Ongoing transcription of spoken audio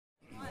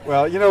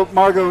Well, you know,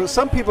 Margot,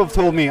 some people have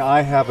told me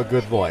I have a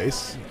good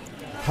voice.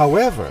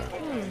 However,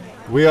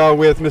 we are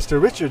with Mr.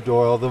 Richard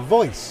Doyle, the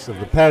voice of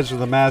the Pageant of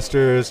the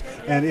Masters,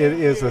 and it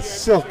is a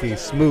silky,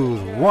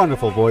 smooth,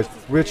 wonderful voice.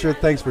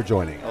 Richard, thanks for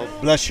joining. Oh,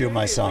 bless you,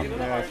 my son.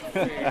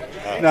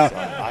 Now,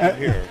 I'm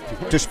here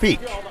to speak.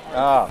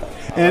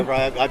 And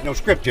I have no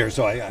script here,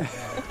 so I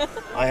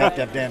have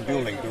to have Dan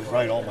Dooling to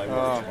write all my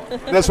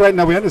words. That's right.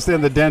 Now, we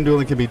understand that Dan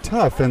Dooling can be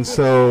tough, and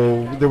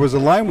so there was a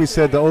line we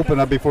said to open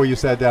up before you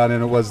sat down,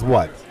 and it was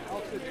what?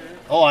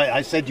 Oh,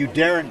 I said you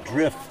daren't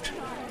drift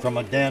from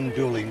a Dan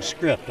Dooling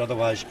script,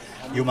 otherwise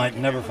you might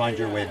never find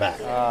your way back.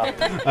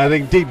 I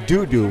think deep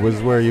doo-doo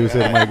was where you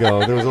said it might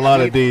go. There was a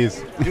lot of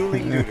D's.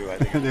 Dooling doo-doo, I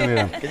think.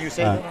 Yeah. Can you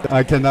say that?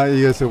 I cannot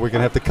use it. We're going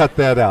to have to cut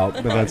that out,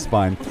 but that's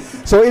fine.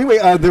 So anyway,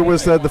 there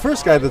was the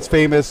first guy that's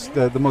famous,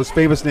 the most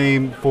famous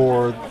name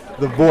for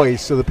the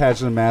voice of the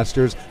Pageant of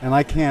Masters, and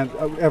I can't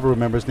ever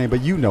remember his name,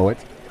 but you know it.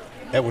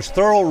 It was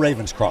Thurl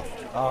Ravenscroft.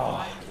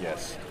 Oh,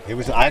 yes.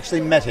 I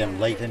actually met him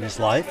late in his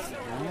life.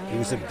 He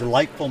was a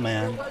delightful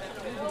man,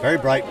 very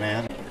bright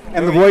man.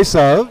 And the voice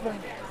of?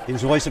 He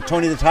was the voice of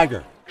Tony the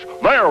Tiger.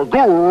 They're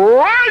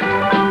great!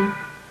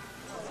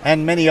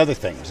 And many other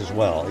things as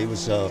well. He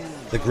was the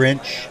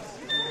Grinch.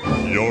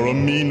 You're a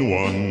mean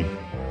one,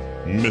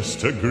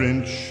 Mr.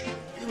 Grinch.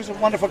 He was a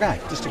wonderful guy,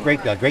 just a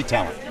great guy, great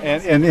talent.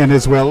 And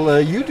as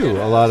well, you do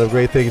a lot of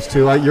great things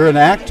too. You're an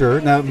actor.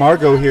 Now,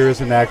 Margot here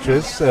is an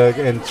actress,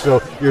 and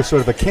so you're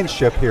sort of a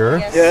kinship here.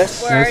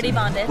 Yes. We're already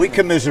bonded. We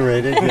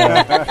commiserated.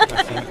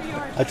 Yeah.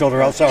 I told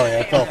her how sorry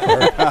I felt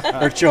for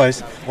her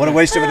choice. What a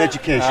waste of an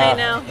education. I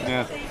know.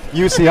 Yeah.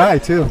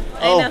 UCI too.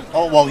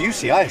 Oh, well,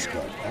 UCI is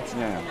good.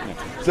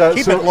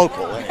 Keep it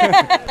local.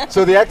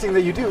 So the acting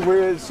that you do,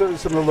 where is some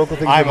of the local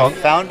things? I'm a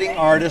founding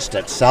artist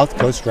at South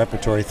Coast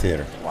Repertory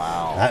Theater.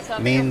 Wow.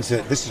 That means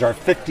that this is our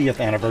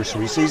 50th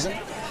anniversary season.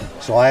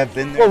 So I have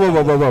been there.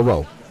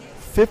 Whoa.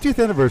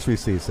 50th anniversary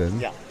season?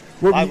 Yeah.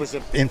 I was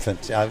an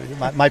infant.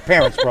 My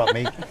parents brought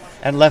me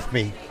and left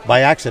me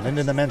by accident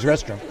in the men's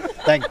restroom.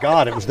 Thank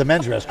God it was the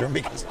men's restroom,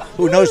 because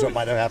who knows what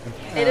might have happened.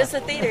 It is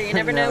a theater. You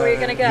never know where you're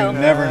going to go. You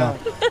never know.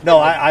 No,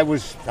 I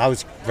was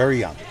very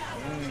young.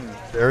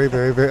 Very,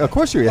 very, very. Of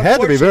course, you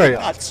had to be very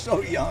young. Not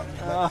so young.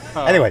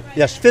 Anyway,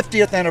 yes,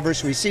 50th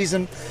anniversary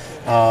season.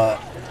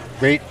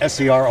 Great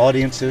SER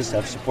audiences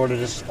have supported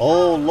us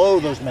lo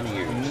those many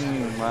years.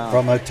 Wow.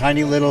 From a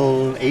tiny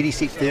little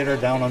 80-seat theater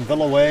down on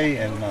Villa Way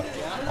and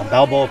on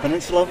Balboa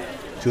Peninsula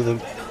to the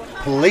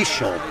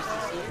palatial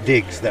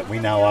digs that we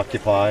now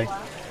occupy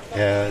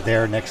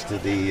there next to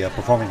the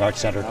Performing Arts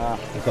Center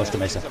in Costa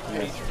Mesa,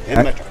 in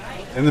the Metro.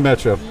 In the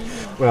Metro.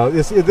 Well,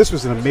 this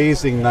was an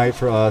amazing night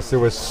for us. There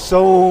were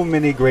so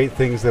many great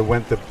things that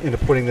went into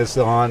putting this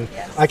on.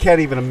 Yes. I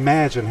can't even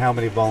imagine how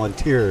many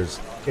volunteers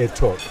it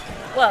took.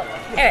 Well,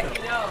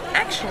 Eric,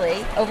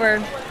 actually, over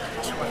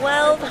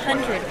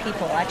 1,200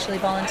 people actually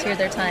volunteered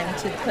their time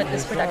to put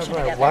this production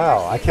together.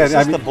 Wow, I can't. Is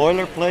this the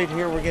boilerplate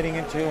here we're getting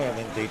into? I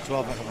mean, the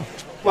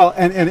 12. Well,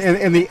 and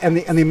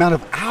the amount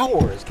of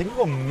hours. Can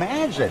you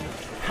imagine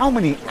how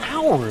many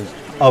hours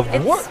of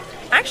work?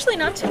 Actually,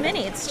 not too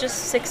many. It's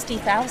just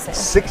 60,000.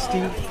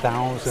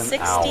 60,000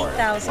 60,000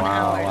 hours.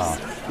 Wow.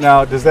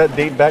 Now, does that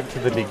date back to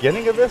the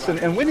beginning of this?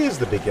 And when is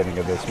the beginning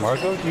of this,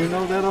 Margot? Do you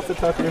know that off the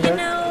top of your head?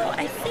 No,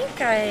 I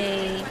think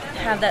I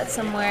have that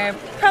somewhere.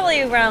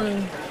 Probably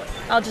around,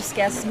 I'll just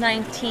guess,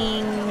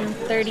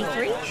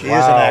 1933. She is an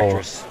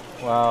actress.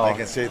 Wow. I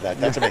can say that.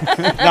 That's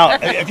amazing. Now,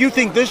 if you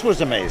think this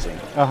was amazing,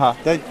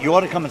 then you ought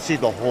to come and see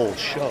the whole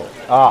show.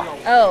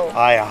 Oh.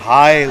 I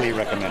highly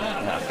recommend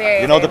it.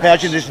 Very, the very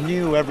pageant much. is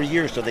new every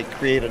year, so they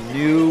create a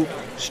new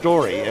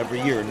story every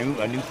year, a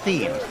new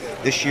theme.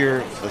 This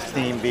year, the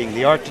theme being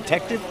the art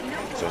detective.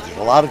 So there's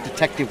a lot of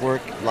detective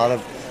work, a lot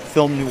of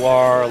film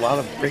noir, a lot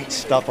of great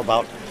stuff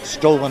about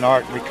stolen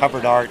art,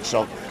 recovered art.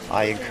 So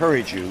I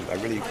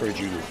really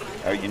encourage you,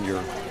 and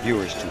your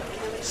viewers, to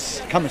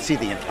come and see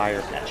the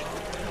entire pageant.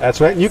 That's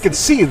right. And you can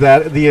see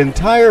that the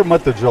entire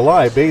month of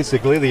July,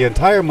 basically, the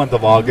entire month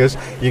of August.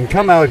 You can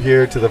come out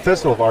here to the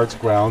Festival of Arts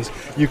grounds.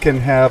 You can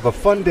have a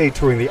fun day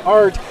touring the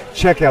art,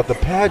 check out the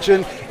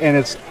pageant, and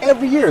it's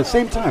every year,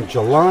 same time,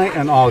 July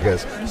and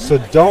August. So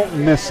don't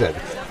miss it.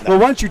 Well,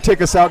 why don't you take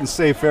us out and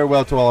say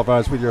farewell to all of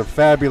us with your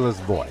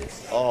fabulous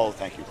voice? Oh,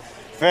 thank you.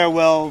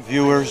 Farewell,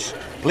 viewers.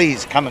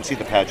 Please come and see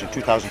the pageant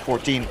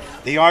 2014,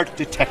 The Art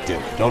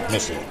Detective. Don't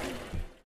miss it.